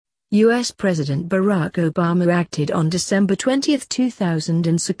U.S. President Barack Obama acted on December 20,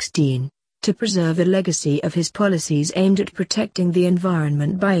 2016, to preserve a legacy of his policies aimed at protecting the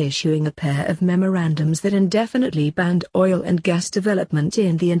environment by issuing a pair of memorandums that indefinitely banned oil and gas development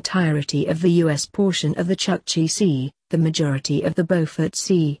in the entirety of the U.S. portion of the Chukchi Sea, the majority of the Beaufort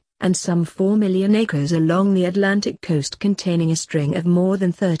Sea, and some 4 million acres along the Atlantic coast, containing a string of more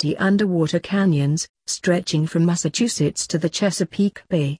than 30 underwater canyons, stretching from Massachusetts to the Chesapeake Bay.